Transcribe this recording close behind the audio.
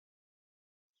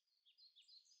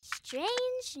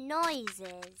strange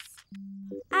noises.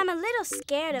 I'm a little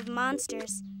scared of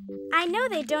monsters. I know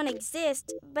they don't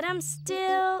exist, but I'm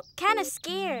still kind of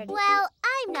scared. Well,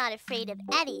 I'm not afraid of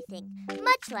anything,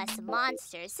 much less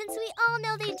monsters, since we all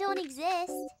know they don't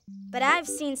exist. But I've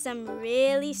seen some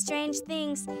really strange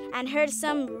things and heard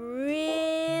some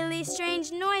really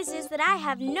strange noises that I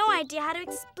have no idea how to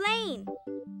explain.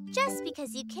 Just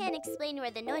because you can't explain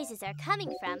where the noises are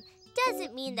coming from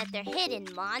doesn't mean that they're hidden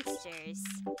monsters.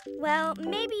 Well,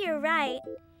 maybe you're right.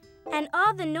 And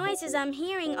all the noises I'm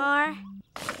hearing are...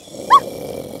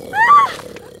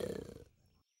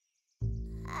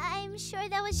 I'm sure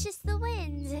that was just the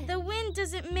wind. The wind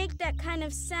doesn't make that kind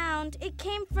of sound. It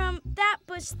came from that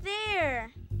bush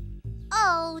there.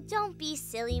 Oh, don't be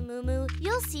silly, Mumu.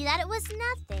 You'll see that it was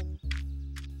nothing.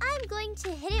 I'm going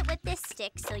to hit it with this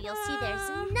stick so you'll see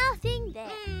there's nothing there.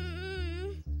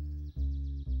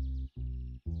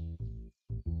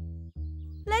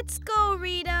 Let's go,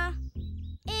 Rita.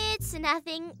 It's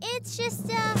nothing. It's just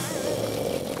Run,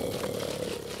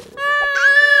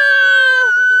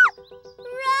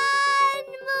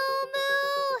 Mumu!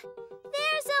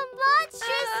 There's a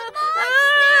monstrous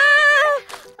monster!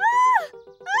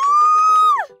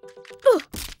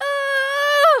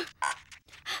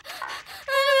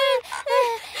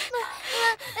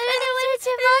 It's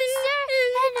a monster!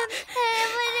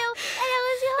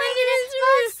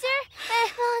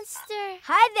 Monster!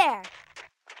 Hi there.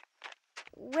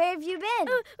 Where have you been?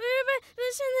 Monster,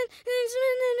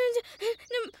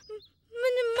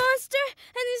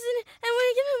 and I want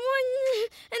to give him one.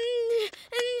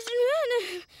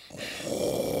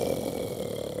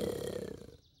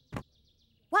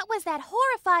 What was that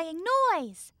horrifying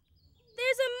noise?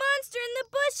 There's a monster in the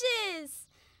bushes.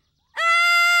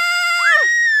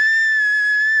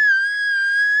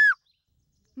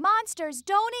 Monsters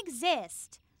don't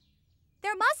exist.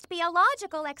 There must be a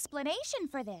logical explanation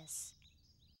for this.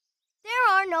 There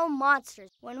are no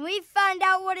monsters. When we find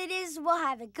out what it is, we'll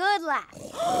have a good laugh.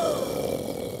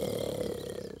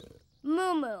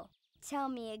 Mumu, tell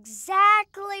me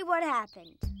exactly what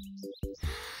happened.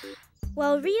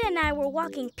 Well, Rita and I were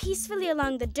walking peacefully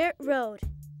along the dirt road.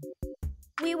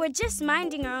 We were just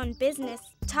minding our own business,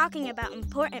 talking about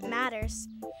important matters.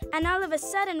 And all of a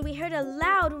sudden, we heard a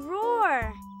loud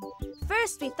roar.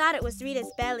 First, we thought it was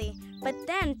Rita's belly, but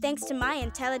then, thanks to my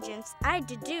intelligence, I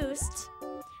deduced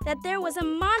that there was a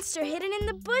monster hidden in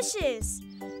the bushes.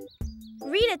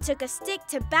 Rita took a stick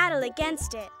to battle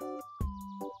against it.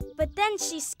 But then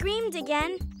she screamed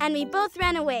again, and we both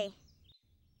ran away.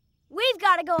 We've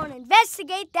got to go and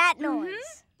investigate that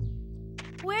noise.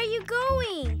 Where are you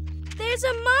going? There's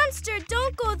a monster.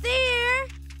 Don't go there.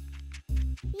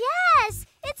 Yes,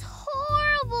 it's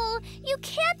horrible. You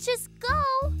can't just go.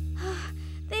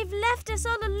 They've left us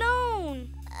all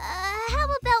alone. How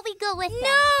about we go with them?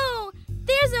 No!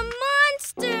 There's a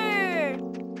monster!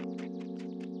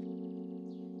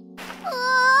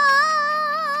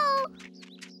 Oh!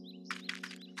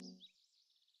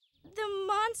 The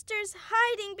monster's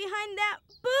hiding behind that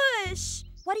bush.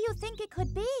 What do you think it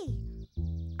could be?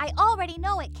 I already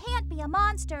know it can't be a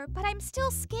monster, but I'm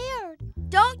still scared.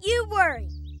 Don't you worry.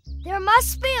 There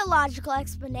must be a logical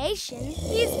explanation.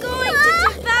 He's going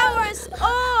to devour us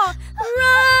all!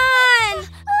 Run!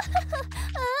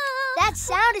 That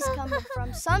sound is coming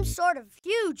from some sort of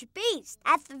huge beast.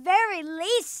 At the very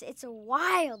least, it's a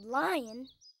wild lion.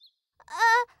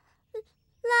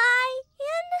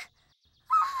 Lion?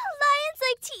 Lions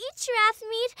like to eat giraffe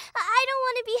meat. I don't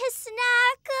want to be his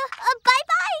snack.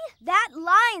 Bye-bye. That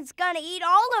lion's gonna eat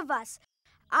all of us.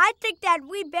 I think that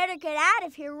we better get out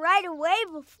of here right away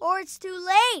before it's too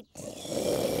late.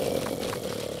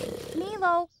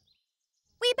 Milo,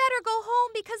 we better go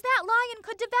home because that lion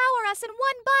could devour us in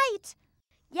one bite.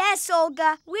 Yes,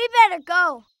 Olga, we better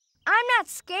go. I'm not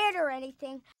scared or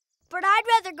anything, but I'd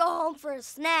rather go home for a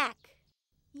snack.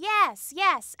 Yes,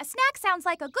 a snack sounds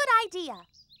like a good idea.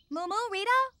 Mumu,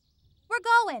 Rita, we're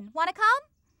going. Want to come?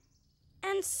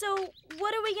 And so,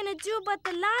 what are we going to do about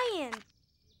the lion?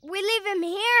 We leave him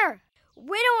here.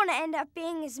 We don't want to end up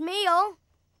being his meal.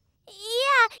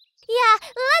 Yeah,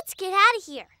 let's get out of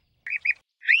here.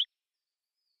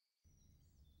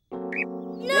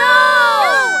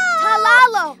 No!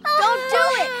 Talalo, don't do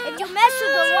it. If you mess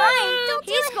with the lion,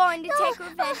 he's going to take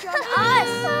revenge on us.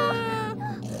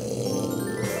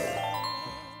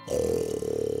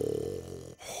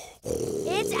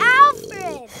 It's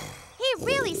Alfred. He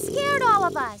really scared all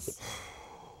of us.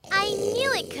 I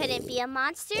knew it couldn't be a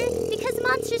monster because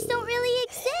monsters don't really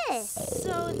exist.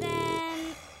 So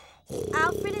then,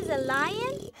 Alfred is a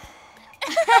lion?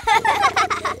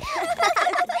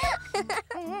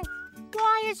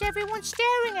 Why is everyone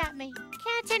staring at me?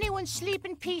 Can't anyone sleep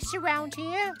in peace around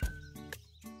here?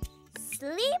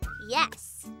 Sleep?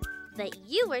 Yes. But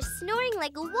you were snoring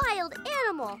like a wild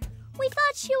animal. We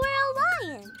thought you were a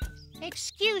lion.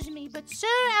 Excuse me, but Sir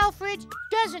Alfred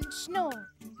doesn't snore.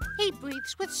 He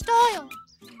breathes with style.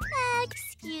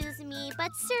 Excuse me,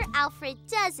 but Sir Alfred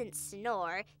doesn't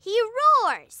snore. He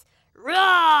roars.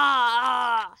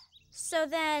 Roar! So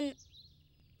then,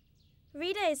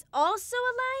 Rita is also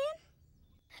a lion?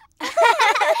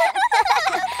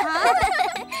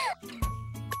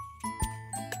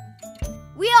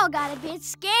 We all got a bit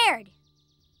scared.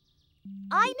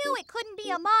 I knew it couldn't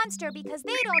be a monster because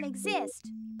they don't exist,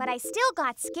 but I still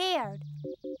got scared.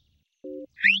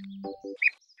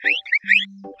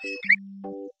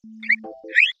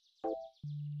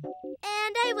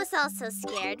 And I was also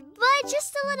scared, but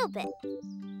just a little bit.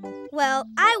 Well,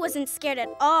 I wasn't scared at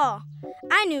all.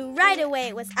 I knew right away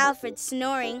it was Alfred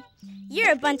snoring.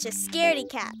 You're a bunch of scaredy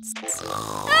cats.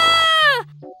 Ah!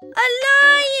 A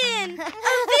lion! A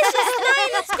vicious lion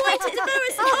that's going to devour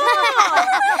us all!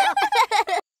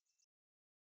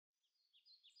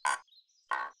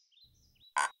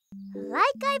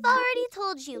 Like I've already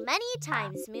told you many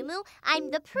times, Mumu,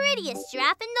 I'm the prettiest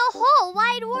giraffe in the whole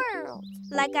wide world.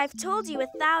 Like I've told you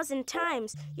 1,000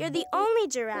 times, you're the only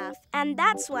giraffe, and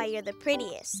that's why you're the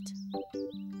prettiest.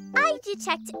 I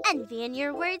detect envy in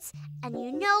your words, and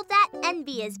you know that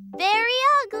envy is very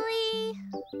ugly.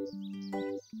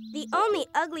 The only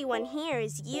ugly one here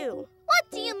is you.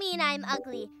 What do you mean I'm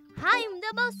ugly? I'm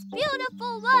the most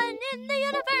beautiful one in the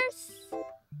universe.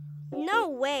 No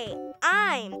way.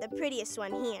 I'm the prettiest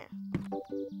one here.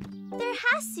 There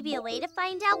has to be a way to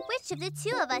find out which of the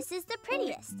two of us is the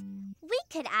prettiest. We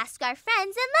could ask our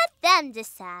friends and let them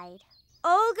decide.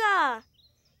 Olga,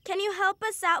 can you help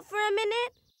us out for a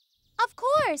minute? Of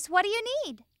course. What do you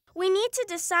need? We need to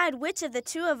decide which of the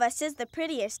two of us is the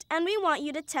prettiest, and we want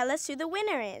you to tell us who the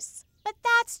winner is. But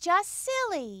that's just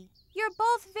silly. You're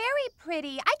both very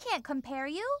pretty. I can't compare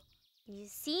you. You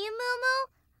see, Mumu?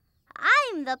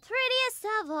 I'm the prettiest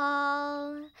of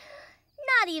all.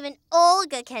 Not even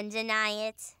Olga can deny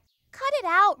it. Cut it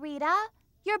out, Rita.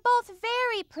 You're both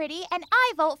very pretty, and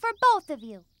I vote for both of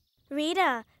you.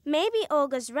 Rita, maybe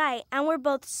Olga's right, and we're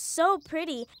both so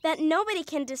pretty that nobody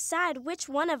can decide which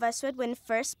one of us would win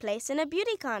first place in a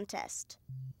beauty contest.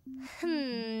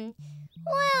 We'll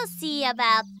see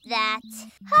about that.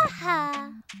 Ha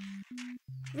ha.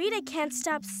 Rita can't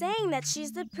stop saying that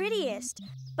she's the prettiest,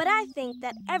 but I think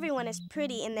that everyone is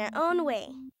pretty in their own way.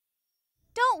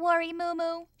 Don't worry,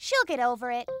 Mumu. She'll get over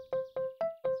it.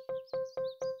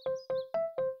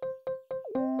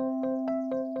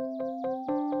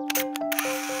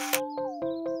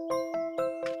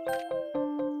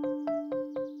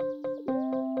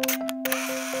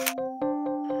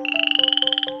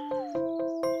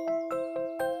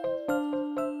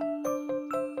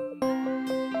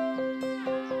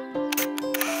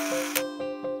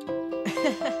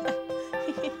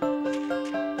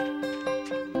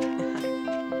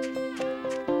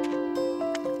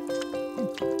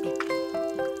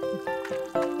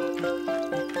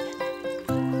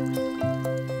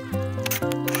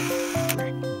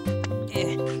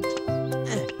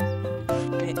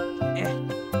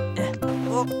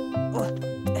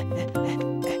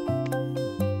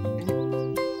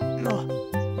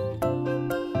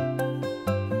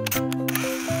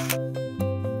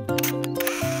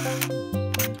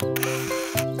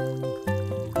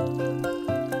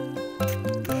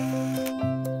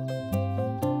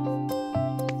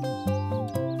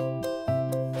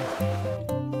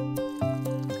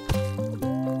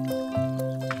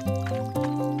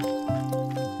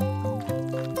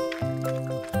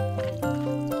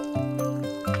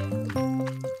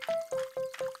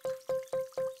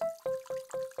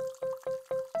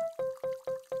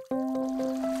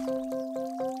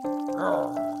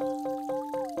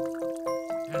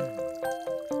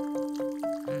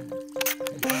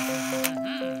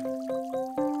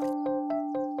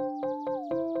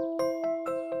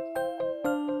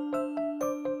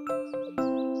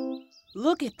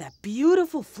 Look at that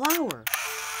beautiful flower.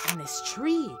 And this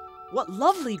tree. What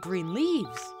lovely green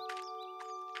leaves.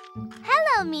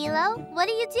 Hello, Milo. What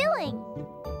are you doing?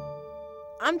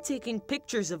 I'm taking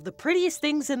pictures of the prettiest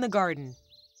things in the garden.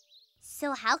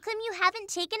 So how come you haven't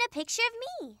taken a picture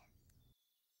of me?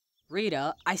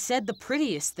 Rita, I said the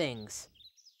prettiest things.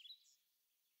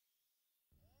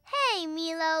 Hey,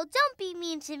 Milo, don't be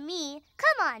mean to me.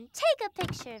 Come on, take a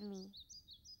picture of me.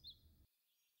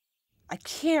 I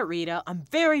can't, Rita. I'm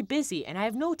very busy, and I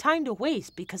have no time to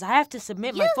waste because I have to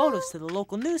submit my photos to the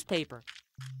local newspaper.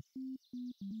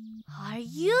 Are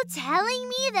you telling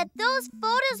me that those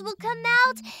photos will come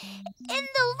out in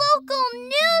the local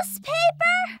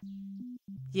newspaper?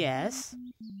 Yes.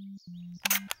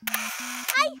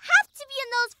 I have to be in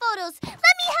those photos. Let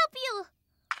me help you.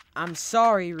 I'm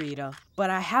sorry, Rita, but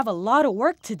I have a lot of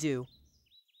work to do.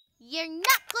 You're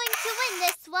not going to win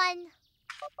this one.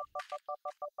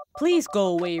 Please go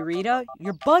away, Rita.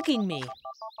 You're bugging me.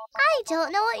 I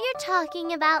don't know what you're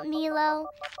talking about, Milo.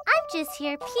 I'm just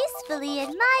here peacefully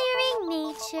admiring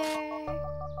nature.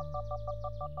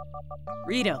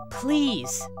 Rita,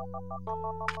 please.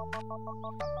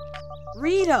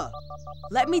 Rita,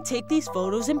 let me take these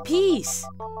photos in peace.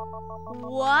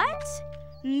 What?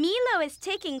 Milo is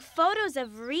taking photos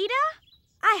of Rita?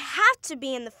 I have to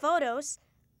be in the photos.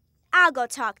 I'll go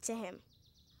talk to him.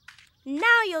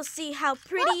 Now you'll see how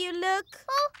pretty you look.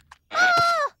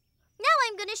 Oh! Now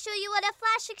I'm going to show you what a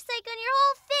flash looks like on your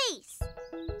whole face.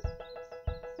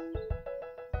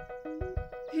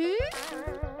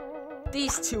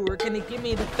 These two are going to give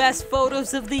me the best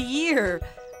photos of the year.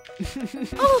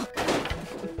 Oh!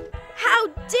 How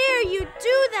dare you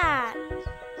do that?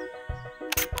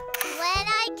 When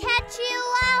I catch you,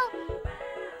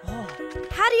 Oh.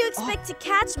 How do you expect to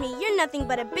catch me? You're nothing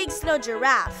but a big, slow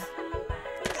giraffe.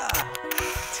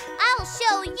 I'll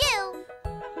show you.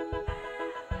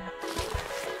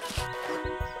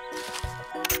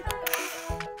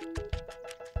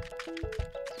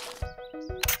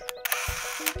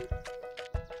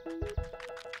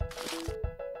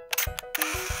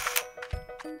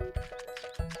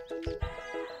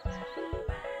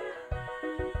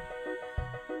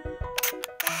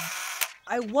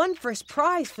 I won first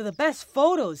prize for the best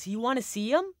photos. You want to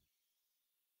see them?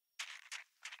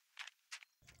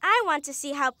 I want to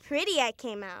see how pretty I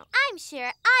came out. I'm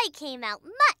sure I came out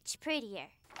much prettier.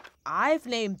 I've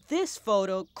named this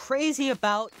photo Crazy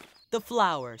About the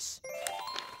Flowers.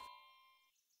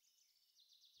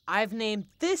 I've named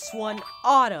this one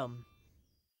Autumn.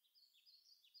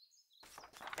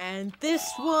 And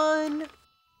this one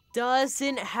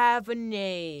doesn't have a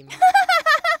name.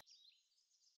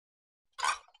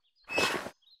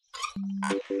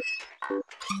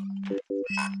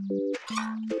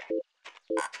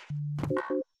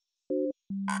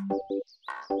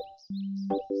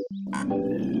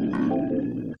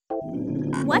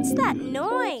 What's that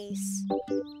noise?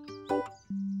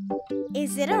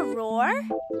 Is it a roar?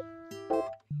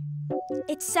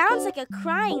 It sounds like a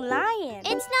crying lion.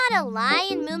 It's not a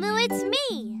lion, Mumu, it's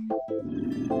me.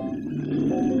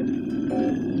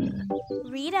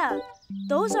 Rita,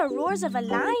 those are roars of a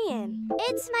lion.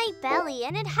 It's my belly,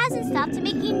 and it hasn't stopped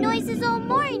making noises all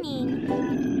morning.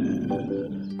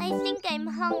 I think I'm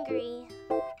hungry.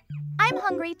 I'm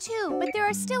hungry too, but there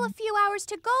are still a few hours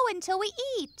to go until we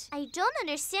eat. I don't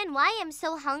understand why I'm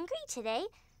so hungry today.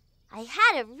 I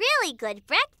had a really good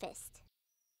breakfast.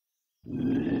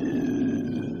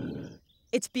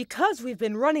 It's because we've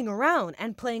been running around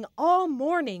and playing all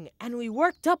morning and we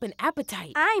worked up an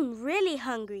appetite. I'm really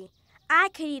hungry. I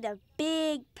could eat a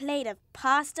big plate of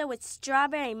pasta with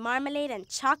strawberry marmalade and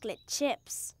chocolate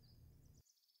chips.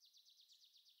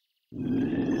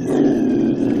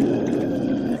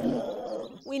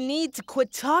 We need to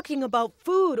quit talking about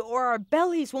food or our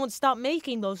bellies won't stop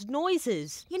making those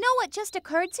noises. You know what just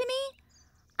occurred to me?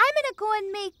 I'm gonna go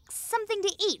and make something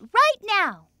to eat right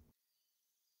now.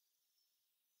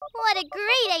 What a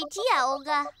great idea,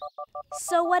 Olga.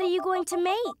 So what are you going to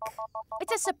make?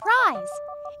 It's a surprise.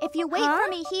 If you wait for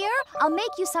me here, I'll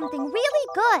make you something really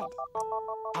good.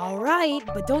 All right,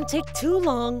 but don't take too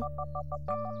long.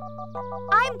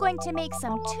 I'm going to make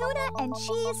some tuna and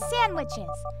cheese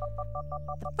sandwiches.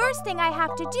 The first thing I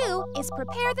have to do is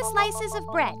prepare the slices of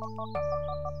bread.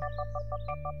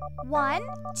 1,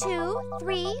 2,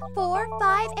 3, 4,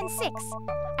 5, and 6.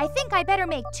 I think I better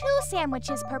make 2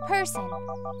 sandwiches per person.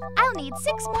 I'll need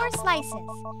 6 more slices.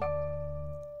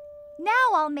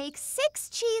 Now I'll make 6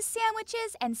 cheese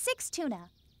sandwiches and 6 tuna.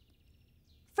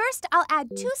 First, I'll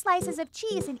add 2 slices of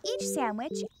cheese in each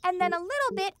sandwich and then a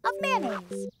little bit of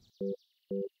mayonnaise.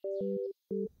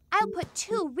 I'll put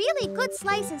 2 really good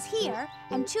slices here,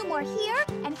 and 2 more here,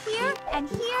 and here, and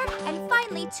here, and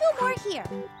finally 2 more here.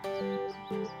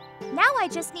 Now I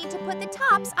just need to put the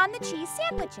tops on the cheese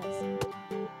sandwiches.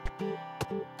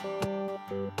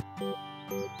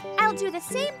 I'll do the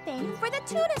same thing for the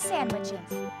tuna sandwiches.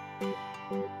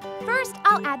 First,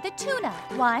 I'll add the tuna.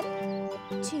 1,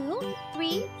 2,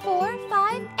 3, 4,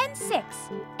 5, and 6.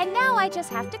 And now I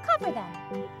just have to cover them.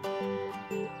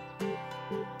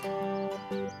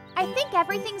 I think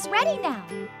everything's ready now.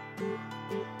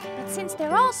 But since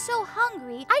they're all so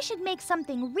hungry, I should make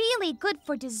something really good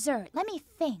for dessert. Let me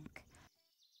think.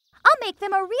 I'll make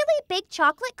them a really big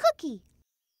chocolate cookie.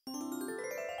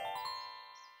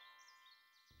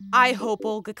 I hope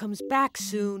Olga comes back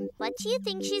soon. What do you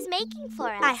think she's making for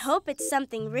us? I hope it's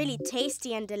something really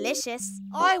tasty and delicious.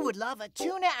 I would love a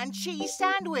tuna and cheese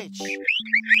sandwich.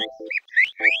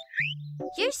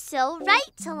 You're so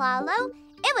right, Talalo.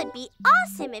 It would be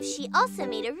awesome if she also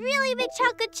made a really big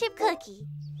chocolate chip cookie.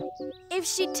 If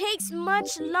she takes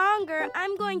much longer,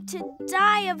 I'm going to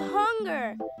die of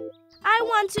hunger. I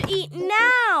want to eat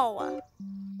now.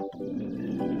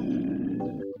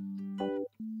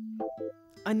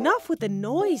 Enough with the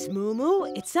noise,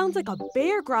 Mumu. It sounds like a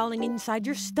bear growling inside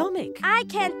your stomach. I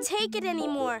can't take it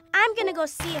anymore. I'm gonna go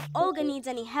see if Olga needs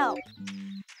any help.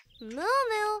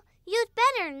 Mumu, you'd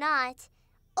better not.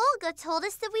 Olga told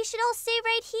us that we should all stay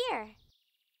right here.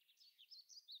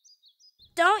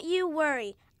 Don't you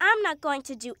worry. I'm not going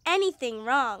to do anything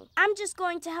wrong. I'm just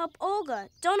going to help Olga.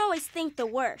 Don't always think the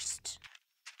worst.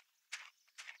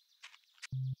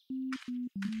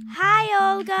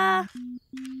 Hi, Olga.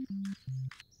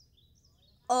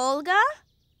 Olga?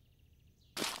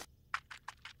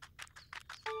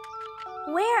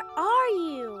 Where are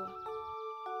you?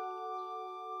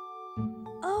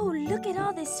 Oh, look at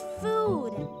all this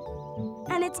food.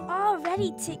 And it's all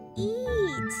ready to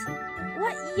eat.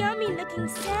 What yummy looking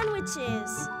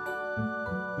sandwiches.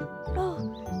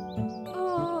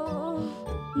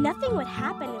 Nothing would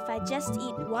happen if I just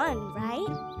eat one, right?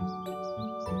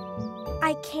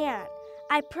 I can't.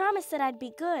 I promised that I'd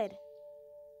be good.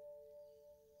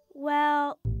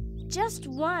 Well, just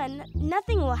one.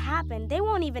 Nothing will happen. They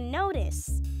won't even notice.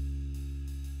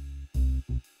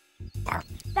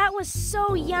 That was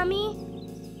so yummy,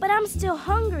 but I'm still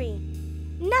hungry.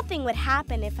 Nothing would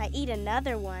happen if I eat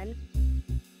another one.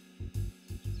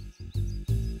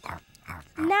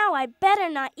 Now I better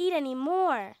not eat any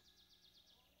more.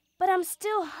 But I'm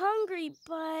still hungry,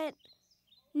 but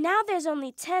now there's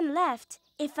only 10 left.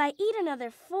 If I eat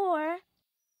another 4,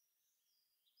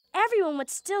 everyone would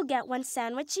still get one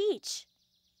sandwich each.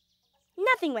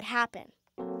 Nothing would happen.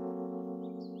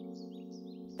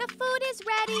 The food is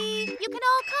ready. You can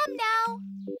all come now.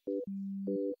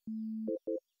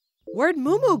 Where'd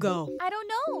Mumu go? I don't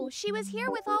know. She was here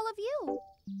with all of you.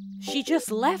 She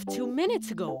just left 2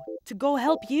 minutes ago to go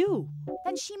help you.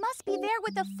 Then she must be there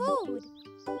with the food.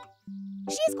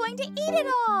 She's going to eat it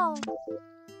all.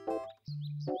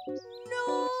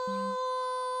 No!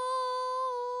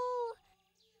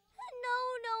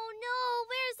 No.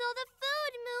 Where's all the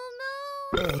food,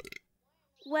 Mumu?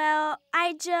 Well,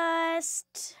 I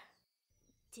just...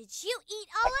 Did you eat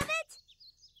all of it?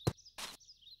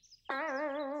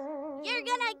 You're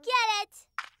gonna get it!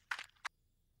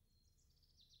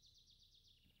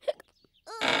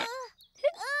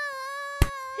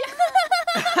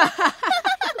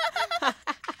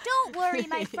 Don't worry,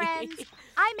 my friends.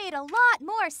 I made a lot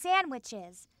more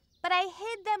sandwiches, but I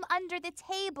hid them under the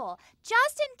table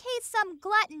just in case some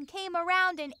glutton came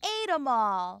around and ate them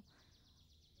all.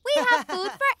 We have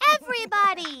food for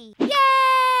everybody.